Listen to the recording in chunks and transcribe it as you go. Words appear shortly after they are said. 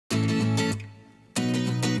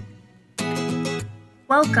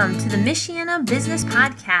Welcome to the Michiana Business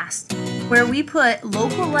Podcast, where we put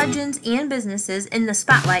local legends and businesses in the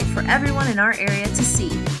spotlight for everyone in our area to see.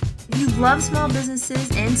 If you love small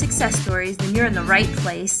businesses and success stories, then you're in the right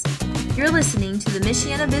place. You're listening to the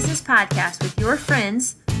Michiana Business Podcast with your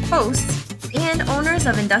friends, hosts, and owners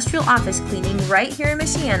of industrial office cleaning right here in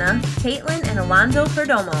Michiana, Caitlin and Alonzo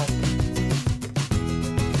Perdomo.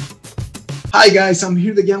 Hi guys, I'm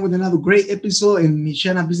here again with another great episode in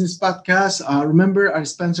Michiana Business Podcast. Remember, our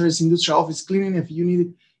sponsor is Industrial Office Cleaning. If you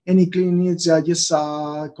need any cleaning needs, just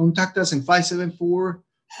contact us in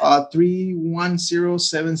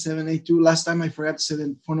 574-310-7782. Last time I forgot to say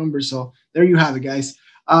the phone number, so there you have it, guys.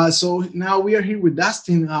 So now we are here with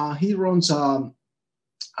Dustin. He runs a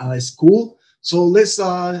school. So let's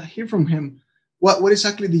hear from him. What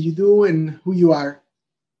exactly did you do and who you are?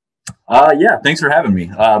 Yeah, thanks for having me.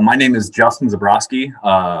 My name is Justin Zobrosky.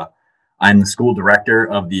 I'm the school director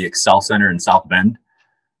of the Excel Center in South Bend.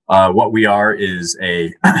 What we are is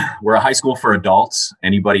we're a high school for adults.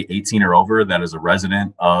 Anybody 18 or over that is a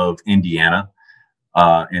resident of Indiana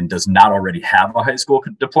and does not already have a high school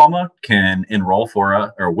diploma can enroll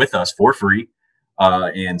with us for free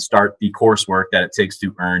and start the coursework that it takes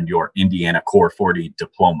to earn your Indiana Core 40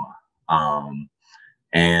 diploma.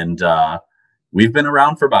 We've been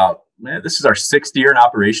around for this is our 6th year in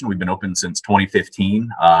operation. We've been open since 2015.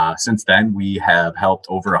 Since then, we have helped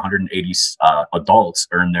over 180 adults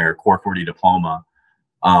earn their Core 40 diploma.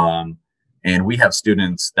 And we have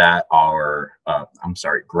students that are,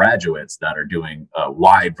 graduates that are doing a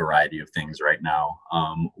wide variety of things right now.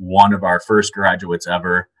 One of our first graduates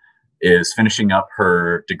ever is finishing up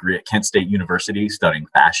her degree at Kent State University studying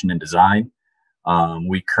fashion and design.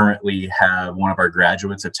 We currently have one of our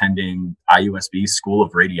graduates attending IUSB's School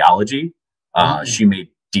of Radiology. She made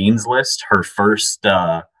Dean's List her first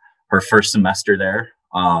semester there.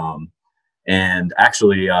 And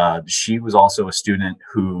actually, she was also a student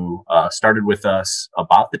who started with us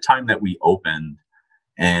about the time that we opened.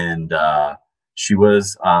 And she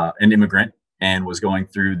was an immigrant and was going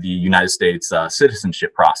through the United States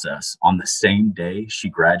citizenship process. On the same day she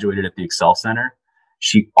graduated at the Excel Center,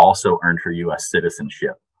 she also earned her U.S.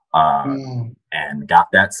 citizenship and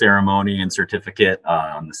got that ceremony and certificate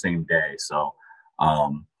on the same day. So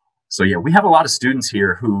yeah, we have a lot of students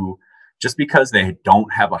here who, just because they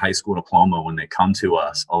don't have a high school diploma when they come to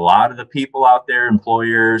us, a lot of the people out there,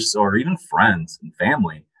 employers or even friends and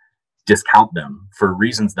family, discount them for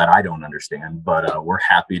reasons that I don't understand. But we're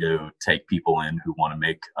happy to take people in who want to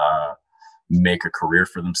make a career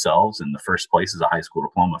for themselves, and the first place is a high school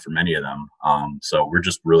diploma for many of them. So we're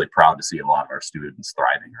just really proud to see a lot of our students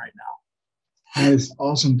thriving right now. That is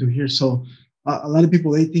awesome to hear. So a lot of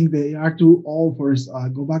people, they think they are too old for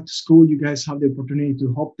go back to school. You guys have the opportunity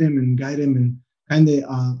to help them and guide them and kind of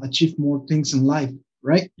achieve more things in life,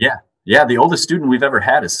 right? Yeah. The oldest student we've ever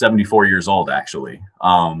had is 74 years old, actually.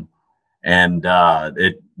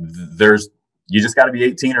 You just got to be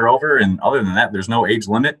 18 or over. And other than that, there's no age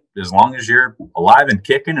limit. As long as you're alive and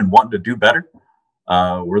kicking and wanting to do better,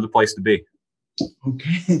 we're the place to be.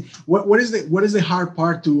 Okay. What is the hard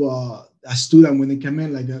part to a student when they come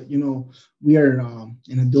in? Like, we are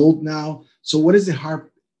an adult now. So what is the hard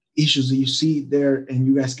issues that you see there and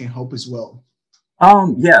you guys can help as well?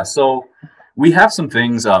 So we have some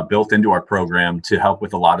things built into our program to help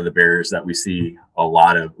with a lot of the barriers that we see.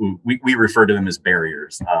 We refer to them as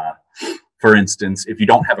barriers. For instance, if you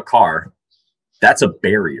don't have a car, that's a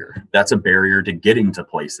barrier. That's a barrier to getting to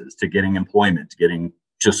places, to getting employment, to getting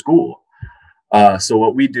to school. So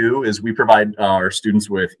what we do is we provide our students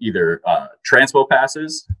with either transpo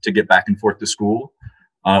passes to get back and forth to school,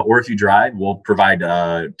 or if you drive, we'll provide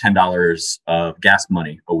 $10 of gas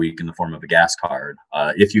money a week in the form of a gas card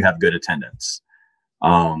if you have good attendance.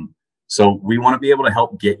 So we want to be able to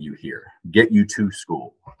help get you here, get you to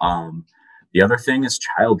school. The other thing is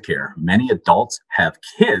childcare. Many adults have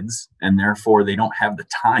kids and therefore they don't have the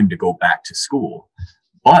time to go back to school.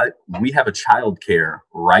 But we have a childcare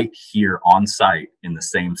right here on site in the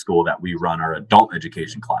same school that we run our adult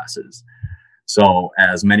education classes. So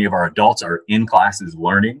as many of our adults are in classes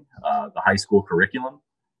learning the high school curriculum,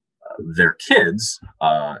 their kids,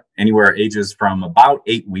 anywhere ages from about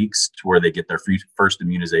 8 weeks to where they get their first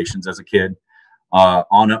immunizations as a kid,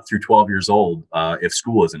 on up through 12 years old, if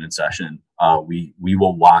school isn't in session, we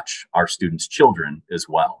will watch our students' children as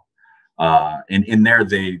well. And in there,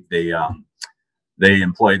 they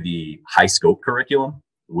employ the high scope curriculum,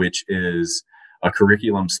 which is a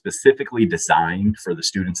curriculum specifically designed for the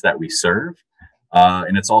students that we serve.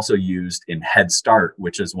 And it's also used in Head Start,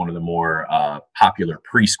 which is one of the more popular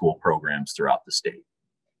preschool programs throughout the state.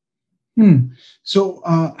 So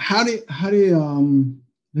how do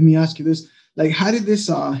let me ask you this. Like, how did this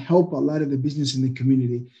help a lot of the business in the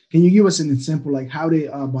community? Can you give us an example, like how they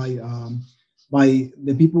by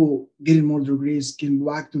the people getting more degrees, getting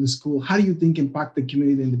back to the school? How do you think impact the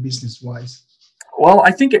community and the business wise? Well,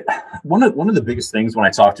 I think one of the biggest things when I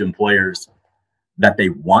talk to employers that they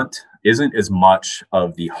want isn't as much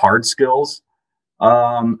of the hard skills,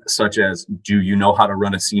 such as, do you know how to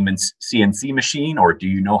run a Siemens CNC machine, or do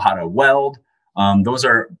you know how to weld? Those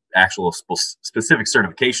are actual specific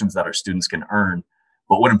certifications that our students can earn.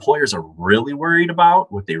 But what employers are really worried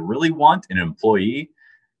about, what they really want in an employee,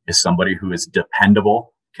 is somebody who is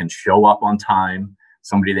dependable, can show up on time,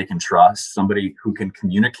 somebody they can trust, somebody who can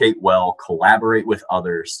communicate well, collaborate with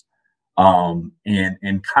others,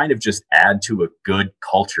 and kind of just add to a good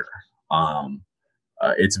culture.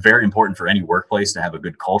 It's very important for any workplace to have a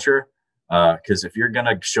good culture, because if you're going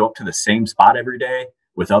to show up to the same spot every day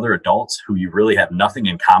with other adults who you really have nothing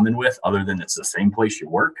in common with other than it's the same place you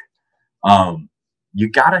work, you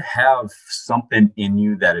got to have something in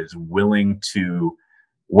you that is willing to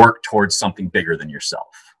work towards something bigger than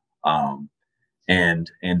yourself. And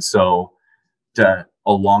so, a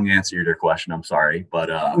long answer to your question, I'm sorry, but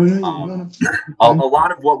a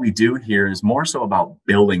lot of what we do here is more so about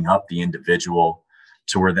building up the individual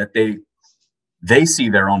to where that they see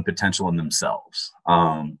their own potential in themselves.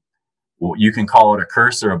 Well, you can call it a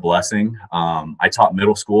curse or a blessing. I taught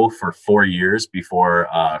middle school for 4 years before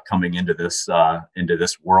coming into this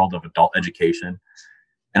world of adult education,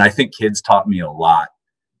 and I think kids taught me a lot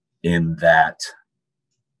in that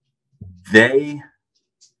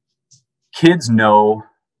kids know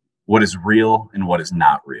what is real and what is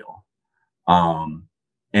not real.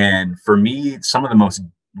 And for me, some of the most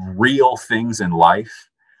real things in life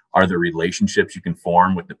are the relationships you can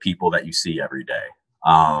form with the people that you see every day.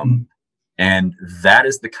 And that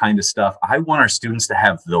is the kind of stuff I want our students to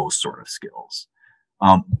have, those sort of skills.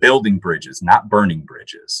 Building bridges, not burning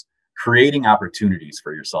bridges, creating opportunities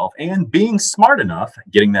for yourself, and being smart enough,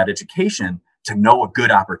 getting that education to know a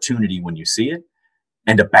good opportunity when you see it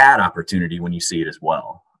and a bad opportunity when you see it as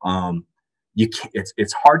well.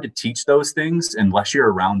 It's hard to teach those things unless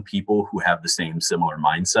you're around people who have the same similar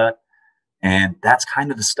mindset. And that's kind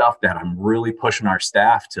of the stuff that I'm really pushing our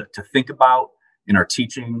staff to think about in our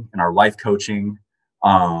teaching, in our life coaching,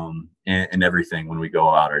 and everything when we go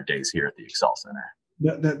out our days here at the Excel Center.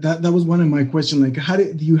 That was one of my questions.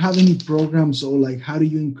 Like, do you have any programs, or like, how do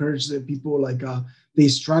you encourage the people, like they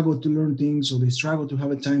struggle to learn things, or they struggle to have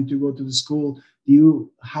a time to go to the school? Do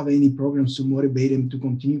you have any programs to motivate them to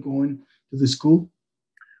continue going to the school?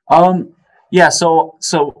 Yeah. So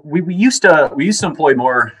we used to employ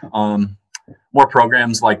more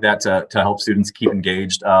programs like that to help students keep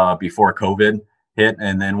engaged before COVID hit,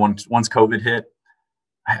 and then once COVID hit,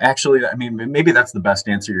 actually, I mean, maybe that's the best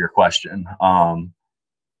answer to your question.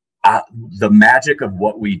 The magic of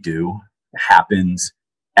what we do happens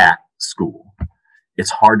at school. It's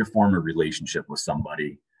hard to form a relationship with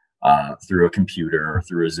somebody through a computer or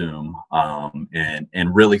through a Zoom,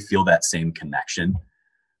 and really feel that same connection.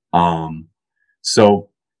 So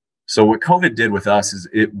what COVID did with us is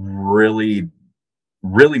it really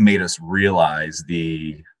made us realize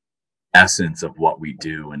the essence of what we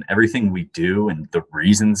do, and everything we do and the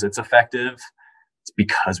reasons it's effective. It's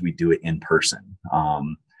because we do it in person.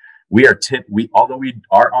 Although we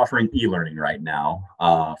are offering e-learning right now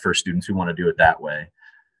for students who want to do it that way,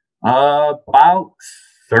 about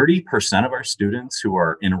 30% of our students who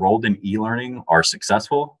are enrolled in e-learning are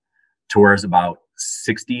successful, to whereas about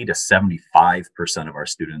 60 to 75% of our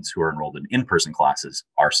students who are enrolled in in-person classes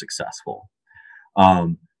are successful.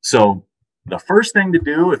 So the first thing to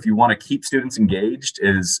do if you want to keep students engaged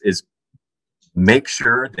is make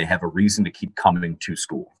sure they have a reason to keep coming to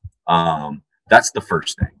school. That's the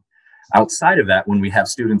first thing. Outside of that, when we have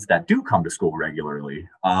students that do come to school regularly,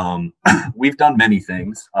 we've done many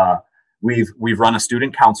things. We've run a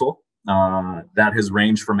student council that has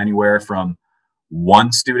ranged from anywhere from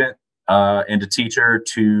one student and a teacher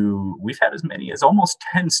to, we've had as many as almost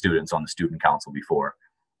 10 students on the student council before.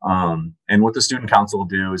 And what the student council will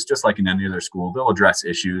do is, just like in any other school, they'll address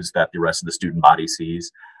issues that the rest of the student body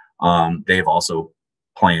sees. They've also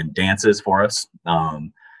planned dances for us. A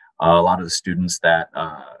lot of the students that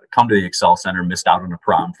come to the Excel Center missed out on a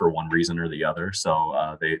prom for one reason or the other.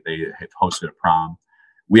 So they have hosted a prom.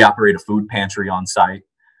 We operate a food pantry on site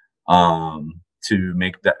to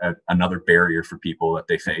make another barrier for people that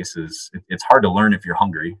they face is it's hard to learn if you're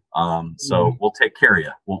hungry. So we'll take care of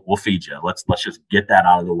you. We'll feed you. Let's just get that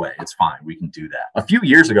out of the way. It's fine. We can do that. A few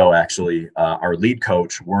years ago, actually, our lead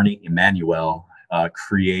coach, Wernie Emmanuel,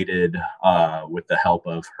 created, with the help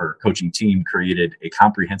of her coaching team, created a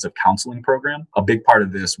comprehensive counseling program. A big part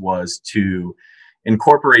of this was to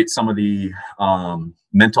incorporate some of the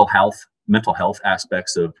mental health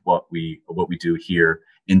aspects of what we do here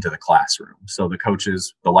into the classroom. So the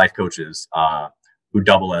coaches, the life coaches, who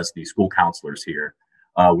double as the school counselors here,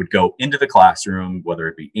 would go into the classroom, whether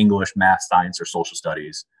it be English, math, science, or social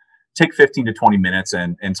studies, take 15 to 20 minutes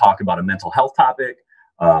and talk about a mental health topic,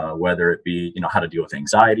 whether it be, how to deal with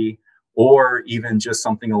anxiety, or even just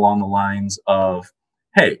something along the lines of,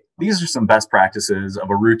 hey, these are some best practices of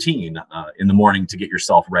a routine in the morning to get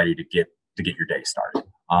yourself ready to get your day started.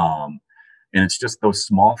 And it's just those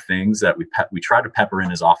small things that we try to pepper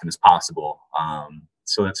in as often as possible,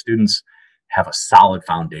 so that students have a solid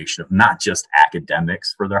foundation of not just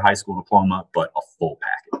academics for their high school diploma, but a full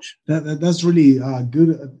package. That's really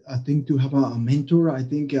good. I think to have a mentor. I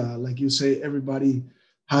think, like you say, everybody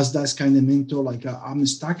has that kind of mentor. Like I'm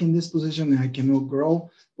stuck in this position and I cannot grow.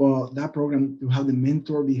 But that program, to have the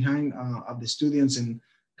mentor behind of the students and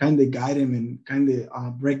kind of guide them and kind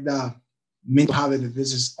of break that mental habit that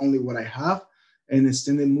this is only what I have, and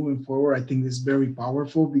extend it moving forward, I think is very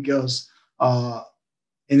powerful because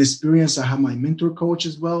in experience, I have my mentor coach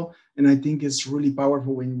as well. And I think it's really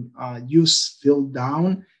powerful when you feel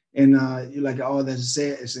down and you're like, oh, that's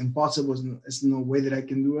it. It's impossible. There's no way that I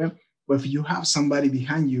can do it. But if you have somebody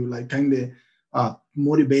behind you, like kind of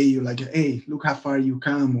motivate you, like, hey, look how far you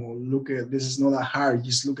come, or look at this is not that hard.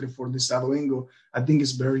 Just look at it for this other angle. I think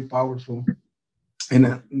it's very powerful.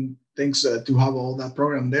 And thanks to have all that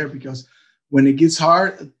program there, because when it gets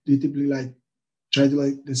hard, you typically like try to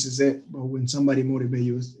like, this is it. But when somebody motivates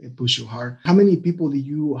you, it pushes you hard. How many people do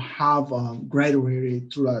you have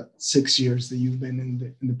graduated through that 6 years that you've been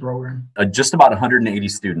in the program? Just about 180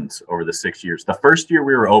 students over the 6 years. The first year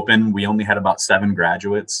we were open, we only had about 7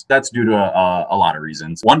 graduates. That's due to a lot of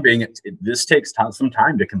reasons. One being, this takes some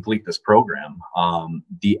time to complete this program.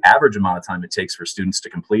 The average amount of time it takes for students to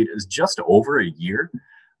complete is just over a year.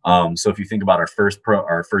 So if you think about our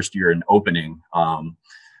first year in opening,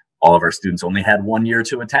 all of our students only had 1 year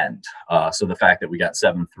to attend. So the fact that we got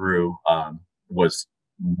 7 through was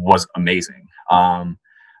amazing.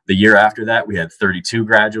 The year after that, we had 32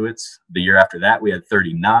 graduates. The year after that, we had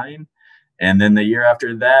 39. And then the year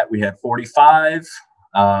after that, we had 45,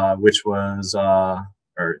 which was,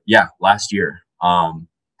 last year.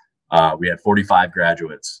 We had 45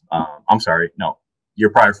 graduates. Year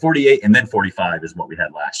prior, 48, and then 45 is what we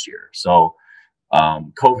had last year. So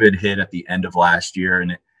COVID hit at the end of last year,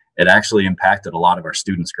 and it actually impacted a lot of our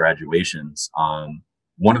students' graduations.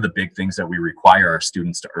 One of the big things that we require our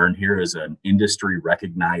students to earn here is an industry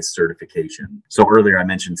recognized certification. So earlier I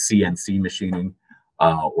mentioned CNC machining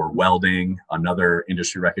or welding. Another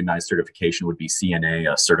industry recognized certification would be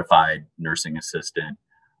CNA, a certified nursing assistant.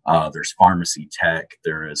 There's pharmacy tech.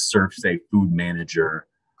 There is ServSafe food manager.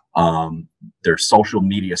 There's social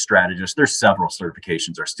media strategist. There's several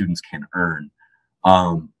certifications our students can earn.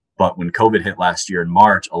 But when COVID hit last year in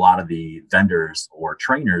March, a lot of the vendors or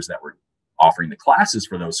trainers that were offering the classes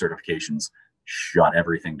for those certifications shut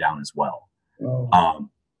everything down as well. Oh.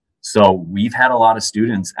 So we've had a lot of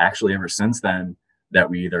students actually ever since then that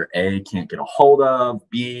we either A, can't get a hold of,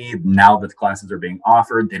 B, now that the classes are being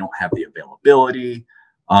offered, they don't have the availability.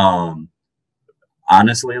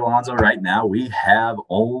 Honestly, Alonzo, right now we have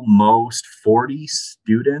almost 40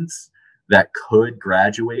 students that could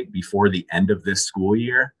graduate before the end of this school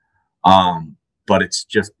year. But it's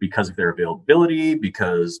just because of their availability,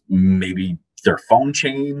 because maybe their phone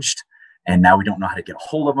changed and now we don't know how to get a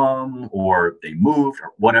hold of them, or they moved,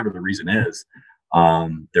 or whatever the reason is.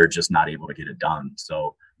 They're just not able to get it done.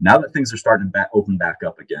 So now that things are starting to open back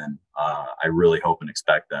up again, I really hope and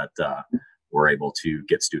expect that we're able to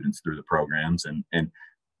get students through the programs. And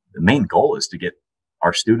the main goal is to get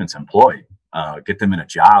our students employed, get them in a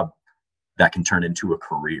job that can turn into a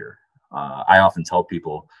career. I often tell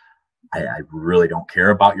people, I really don't care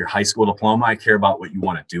about your high school diploma. I care about what you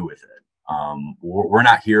want to do with it. We're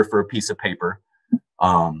not here for a piece of paper.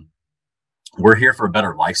 We're here for a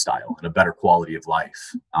better lifestyle and a better quality of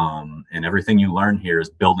life. And everything you learn here is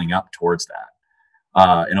building up towards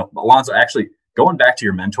that. And Alonzo, actually, going back to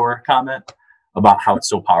your mentor comment about how it's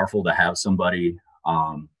so powerful to have somebody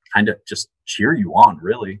kind of just cheer you on,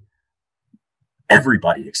 really.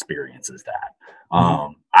 Everybody experiences that.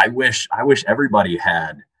 I wish everybody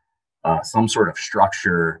had some sort of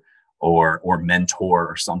structure or mentor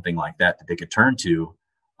or something like that they could turn to,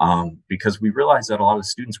 because we realize that a lot of the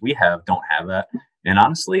students we have don't have that. And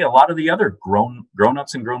honestly, a lot of the other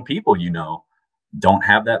grown-ups and grown people, don't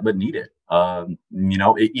have that, but need it.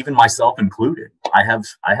 Even myself included. I have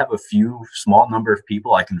a few small number of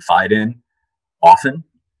people I confide in often.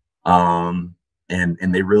 And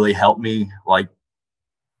they really help me like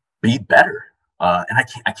be better. And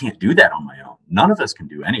I can't do that on my own. None of us can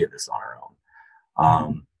do any of this on our own.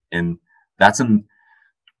 And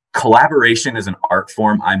collaboration is an art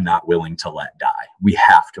form I'm not willing to let die. We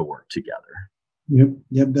have to work together.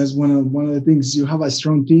 Yep. That's one of the things. You have a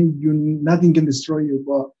strong team, nothing can destroy you.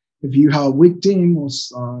 But if you have a weak team or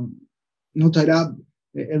not tied up,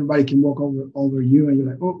 everybody can walk over you, and you're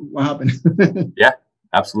like, oh, what happened? Yeah,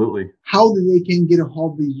 absolutely. How they can get a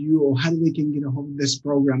hold of you, or how they can get a hold of this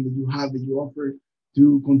program that you have, that you offer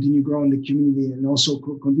to continue growing the community and also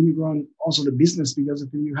continue growing also the business? Because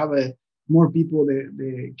if you have more people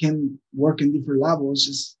that can work in different levels,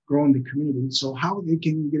 just growing the community. So how they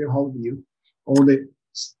can get a hold of you?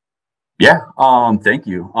 Thank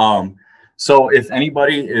you. So if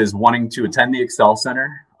anybody is wanting to attend the Excel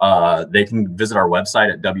Center, they can visit our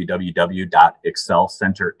website at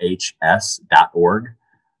www.excelcenterhs.org.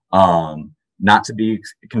 Not to be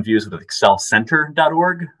confused with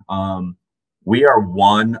excelcenter.org. We are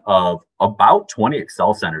one of about 20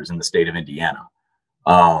 Excel centers in the state of Indiana.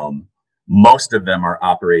 Most of them are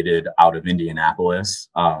operated out of Indianapolis.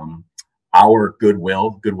 Our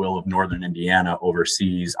Goodwill of Northern Indiana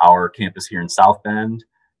oversees our campus here in South Bend,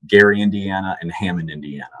 Gary, Indiana, and Hammond,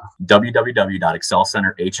 Indiana.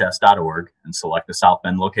 www.excelcenterhs.org and select the South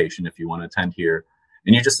Bend location if you want to attend here.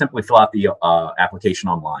 And you just simply fill out the application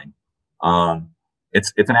online.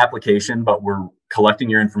 It's an application, but we're collecting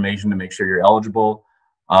your information to make sure you're eligible.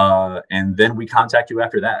 And then we contact you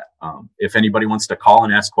after that. If anybody wants to call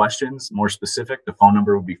and ask questions, more specific, the phone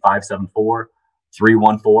number would be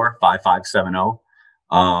 574-314-5570.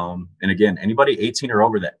 And again, anybody 18 or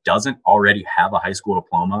over that doesn't already have a high school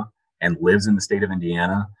diploma and lives in the state of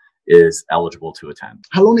Indiana is eligible to attend.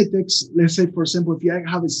 How long it takes, let's say, for example, if you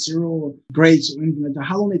have a 0 grades or anything like that,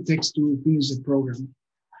 how long it takes to finish the program?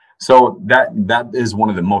 So that is one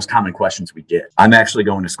of the most common questions we get. I'm actually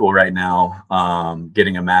going to school right now,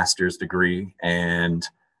 getting a master's degree, and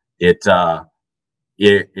it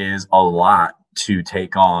is a lot to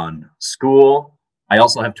take on school. I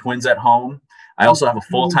also have twins at home. I also have a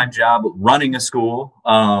full-time job running a school.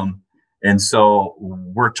 And so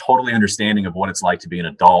we're totally understanding of what it's like to be an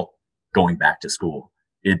adult going back to school.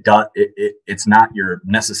 It's not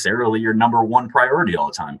necessarily your number one priority all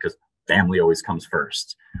the time, because family always comes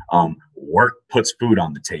first. Work puts food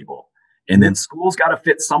on the table, and then school's got to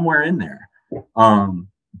fit somewhere in there.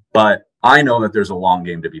 But I know that there's a long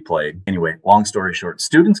game to be played. Anyway, long story short,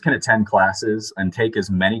 students can attend classes and take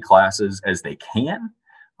as many classes as they can.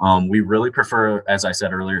 We really prefer, as I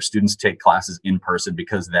said earlier, students take classes in person,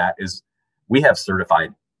 because we have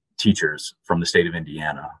certified teachers from the state of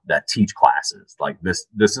Indiana that teach classes. Like this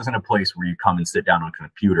isn't a place where you come and sit down on a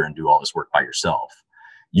computer and do all this work by yourself.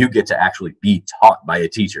 You get to actually be taught by a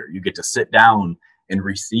teacher. You get to sit down and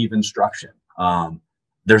receive instruction.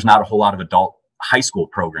 There's not a whole lot of adult high school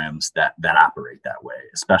programs that operate that way,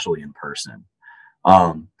 especially in person.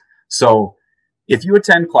 So if you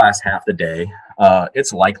attend class half the day,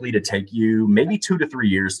 it's likely to take you maybe 2 to 3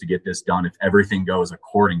 years to get this done if everything goes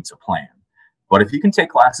according to plan. But if you can take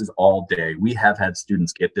classes all day, we have had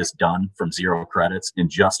students get this done from 0 credits in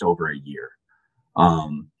just over a year.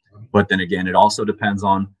 But then again, it also depends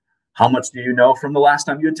on how much do you know from the last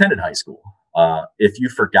time you attended high school. If you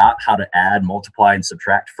forgot how to add, multiply, and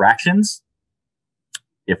subtract fractions,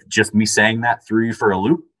 if just me saying that threw you for a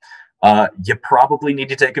loop, you probably need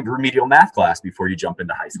to take a remedial math class before you jump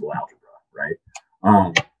into high school algebra, right?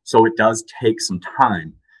 So it does take some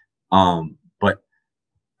time. But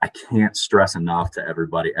I can't stress enough to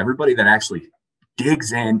everybody that actually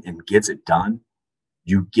digs in and gets it done,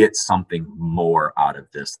 you get something more out of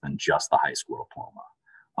this than just the high school diploma.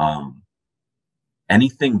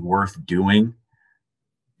 Anything worth doing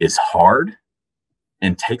is hard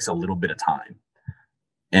and takes a little bit of time.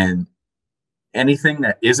 And anything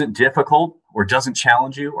that isn't difficult or doesn't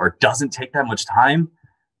challenge you or doesn't take that much time,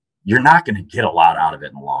 you're not going to get a lot out of it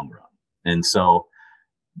in the long run. And so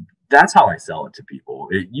that's how I sell it to people.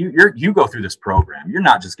 You go through this program, you're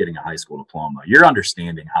not just getting a high school diploma. You're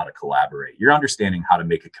understanding how to collaborate. You're understanding how to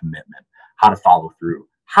make a commitment, how to follow through,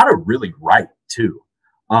 how to really write too.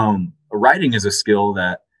 Writing is a skill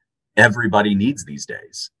that everybody needs these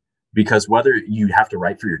days, because whether you have to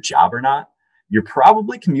write for your job or not, you're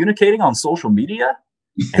probably communicating on social media,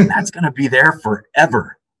 and that's going to be there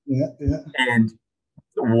forever. Yeah. And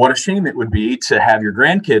what a shame it would be to have your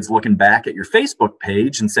grandkids looking back at your Facebook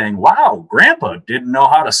page and saying, wow, grandpa didn't know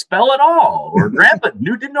how to spell at all, or grandpa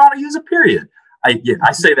didn't know how to use a period.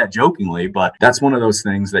 I say that jokingly, but that's one of those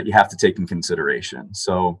things that you have to take in consideration.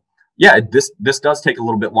 So yeah, this does take a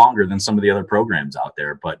little bit longer than some of the other programs out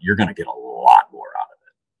there, but you're going to get a lot more out of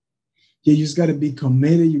it. Yeah, you just got to be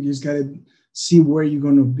committed. You just got to see where you're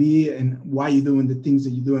going to be and why you're doing the things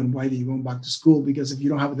that you do and why you're going back to school. Because if you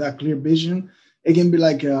don't have that clear vision, it can be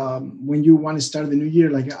like when you want to start the new year,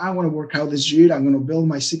 like I want to work out this year. I'm going to build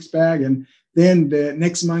my six pack. And then the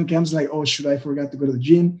next month comes like, oh, should I forgot to go to the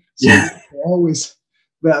gym? So always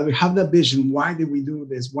but we have that vision. Why did we do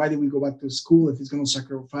this? Why did we go back to school if it's going to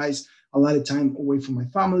sacrifice a lot of time away from my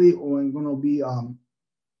family, or I'm going to be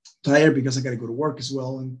tired because I got to go to work as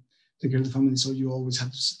well and take care of the family. So you always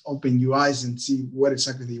have to open your eyes and see what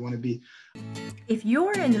exactly you want to be. If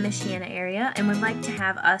you're in the Michiana area and would like to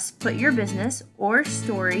have us put your business or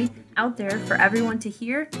story out there for everyone to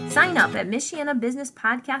hear, sign up at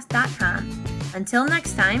MichianaBusinessPodcast.com. Until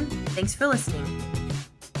next time, thanks for listening.